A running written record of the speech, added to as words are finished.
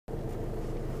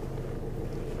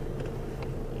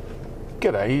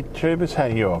G'day YouTubers, how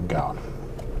you all going?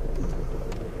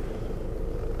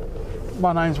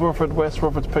 My name's Wilfred,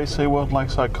 Wilfred's PC World,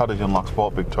 Lakeside Cottage in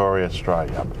Lochsport, Victoria,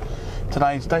 Australia.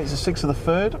 Today's date is the 6th of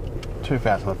the 3rd,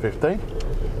 2015,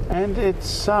 and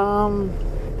it's about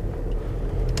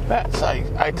say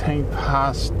 18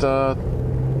 past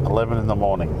 11 in the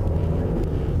morning.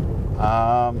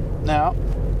 Now,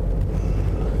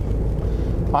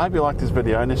 I hope you like this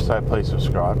video, and if so, please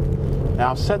subscribe.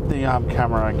 Now I've set the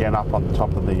camera again up on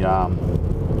top of the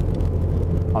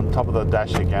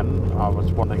dash again. I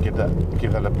was wanting to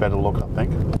give that a better look, I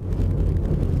think.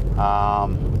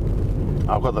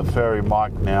 I've got the fairy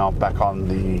mic now back on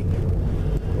the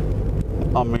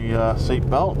seat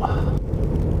belt.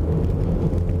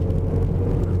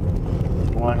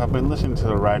 Like, I've been listening to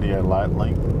the radio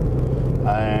lately,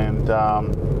 and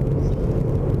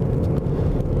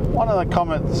one of the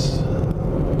comments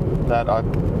that I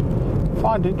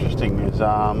find interesting is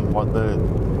what the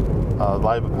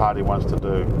Labor Party wants to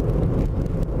do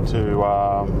to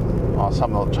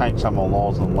change some of the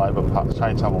laws in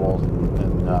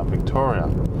Victoria.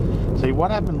 See, what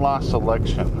happened last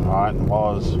election, right,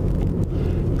 was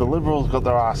the Liberals got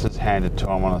their asses handed to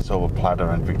them on a silver platter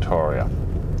in Victoria.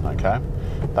 Okay,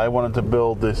 they wanted to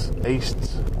build this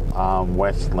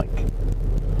east-west link,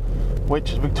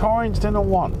 which Victorians didn't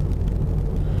want.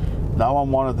 No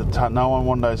one wanted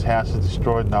those houses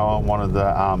destroyed. No one wanted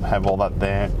to have all that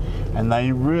there, and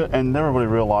everybody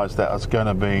realised that it's going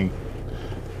to be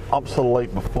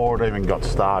obsolete before it even got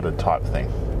started, type thing.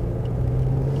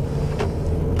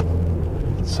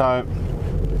 So,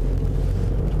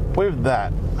 with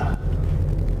that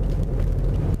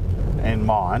in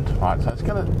mind, right?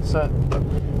 So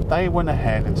they went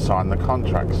ahead and signed the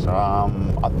contract. So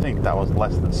I think that was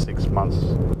less than 6 months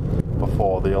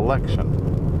before the election.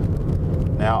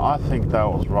 Now, I think that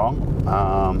was wrong,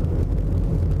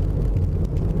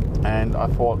 and I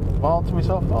thought, to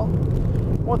myself,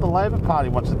 what the Labor Party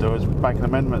wants to do is make an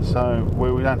amendment so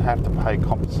where we don't have to pay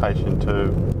compensation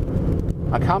to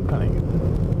a company.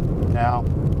 Now,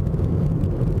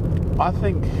 I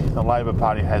think the Labor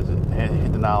Party has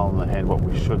hit the nail on the head what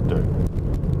we should do,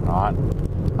 right?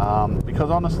 Because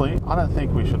honestly, I don't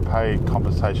think we should pay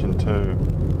compensation to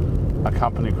a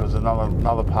company because another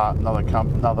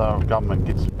government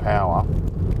gets power,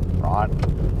 right,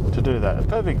 to do that. A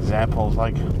perfect example is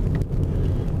like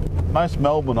most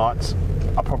Melbourneites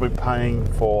are probably paying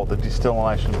for the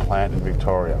distillation plant in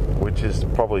Victoria, which is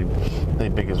probably the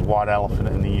biggest white elephant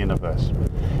in the universe.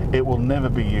 It will never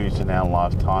be used in our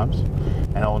lifetimes,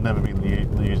 and it will never be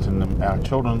used in our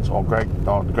children's or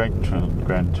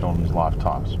grandchildren's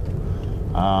lifetimes.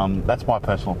 That's my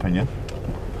personal opinion.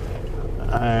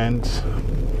 And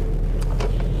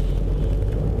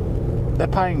they're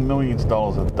paying millions of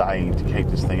dollars a day to keep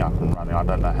this thing up and running. I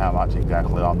don't know how much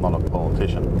exactly. I'm not a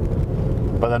politician,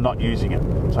 but they're not using it.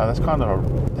 So that's kind of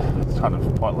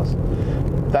pointless.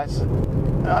 It's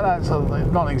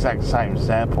not the exact same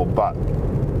example, but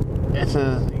it's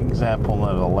an example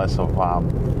nevertheless of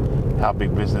how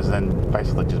big business then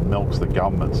basically just milks the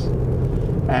governments.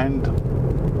 And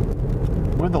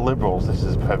with the Liberals, this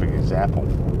is a perfect example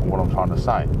of what I'm trying to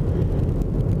say.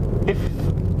 If,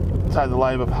 say, the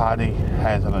Labor Party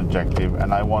has an objective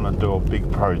and they want to do a big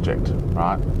project,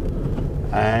 right,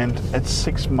 and it's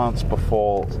 12 months to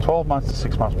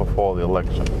 6 months before the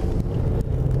election,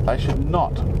 they should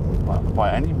not,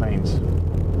 by any means,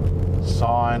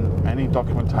 sign any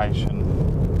documentation,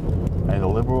 either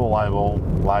Liberal, Labor,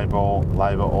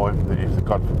 or if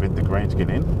God forbid the Greens get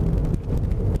in,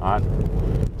 right,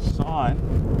 sign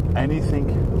anything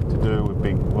to do with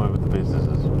the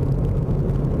businesses.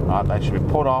 Right, they should be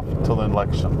put off until the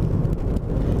election.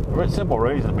 For a simple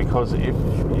reason, because if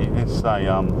let's say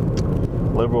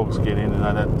Liberals get in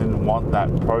and they didn't want that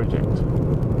project,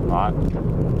 right?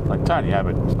 Like Tony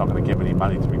Abbott's not going to give any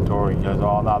money to Victoria. He goes,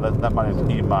 oh no, that money is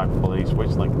earmarked for the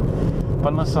East-West Link.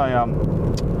 But let's say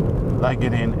they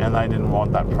get in and they didn't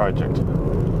want that project.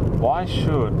 Why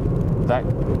should that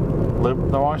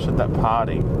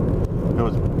party, who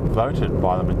was voted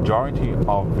by the majority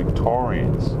of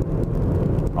Victorians,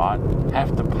 right,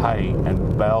 have to pay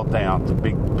and bail down to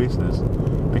big business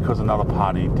because another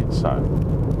party did so?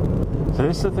 So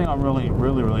this is the thing I'm really,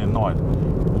 really, really annoyed.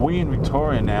 We in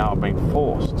Victoria now are being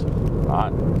forced,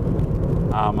 right,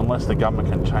 unless the government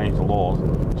can change the laws,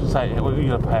 to say, hey, well,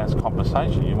 you're going to pay us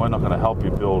compensation. We're not going to help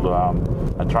you build a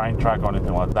train track or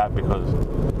anything like that because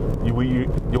the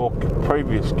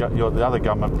other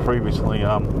government previously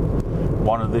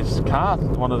wanted this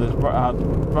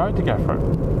road to go through.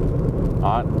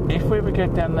 Right? If we ever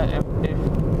get down there,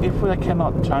 if we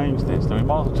cannot change this, then we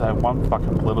might as well have one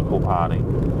fucking political party,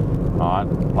 right,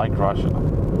 Lake Russia,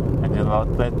 and then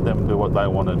let them do what they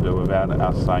want to do without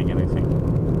us saying anything.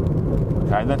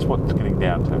 Okay, that's what it's getting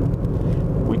down to.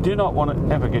 We do not want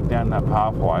to ever get down that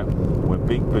pathway where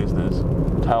big business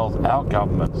tells our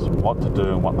governments what to do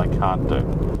and what they can't do,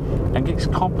 and gets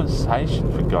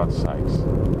compensation, for God's sakes,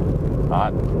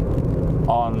 right,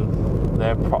 on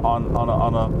their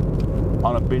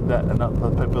on a bid that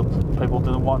the people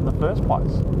didn't want in the first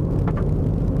place.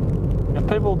 If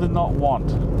people did not want,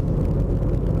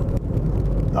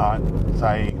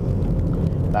 say,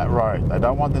 that road, they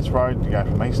don't want this road to go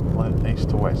from east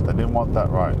to west. They didn't want that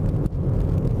road.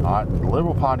 Right? The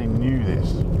Liberal Party knew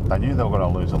this. They knew they were going to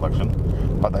lose the election,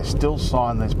 but they still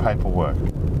signed this paperwork.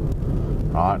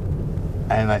 Right?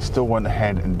 And they still went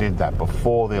ahead and did that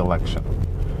before the election.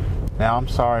 Now, I'm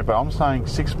sorry, but I'm saying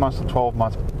 6 months to 12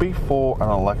 months before an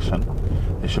election,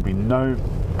 there should be no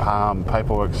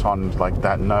paperwork signed like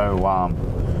that. No,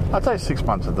 I'd say 6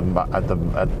 months at the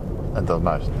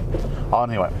most. Oh,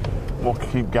 anyway, we'll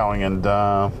keep going and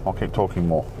I'll keep talking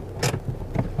more.